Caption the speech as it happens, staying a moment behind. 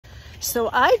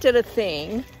So I did a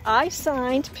thing. I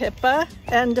signed Pippa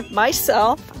and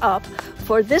myself up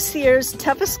for this year's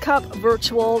Tevis Cup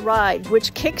virtual ride,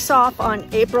 which kicks off on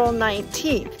April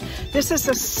 19th. This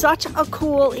is such a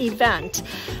cool event.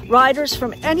 Riders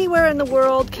from anywhere in the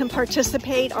world can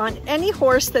participate on any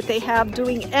horse that they have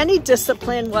doing any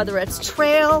discipline, whether it's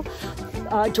trail,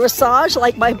 dressage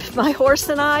like my horse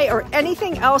and I, or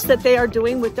anything else that they are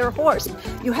doing with their horse.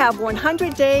 You have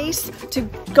 100 days to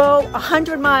go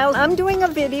 100 miles. I'm doing a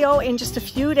video in just a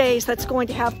few days that's going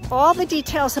to have all the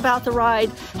details about the ride,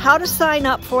 how to sign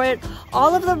up for it,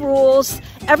 all of the rules,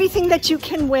 everything that you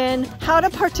can win, how to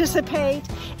participate,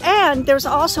 and there's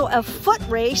also a foot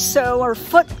race, or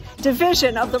foot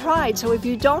division of the ride. So if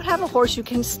you don't have a horse, you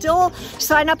can still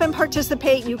sign up and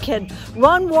participate. You can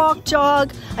run, walk,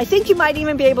 jog. I think you might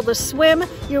even be able to swim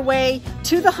your way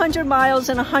to the 100 miles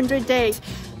in 100 days.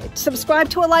 Subscribe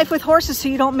to A Life with Horses so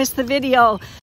you don't miss the video.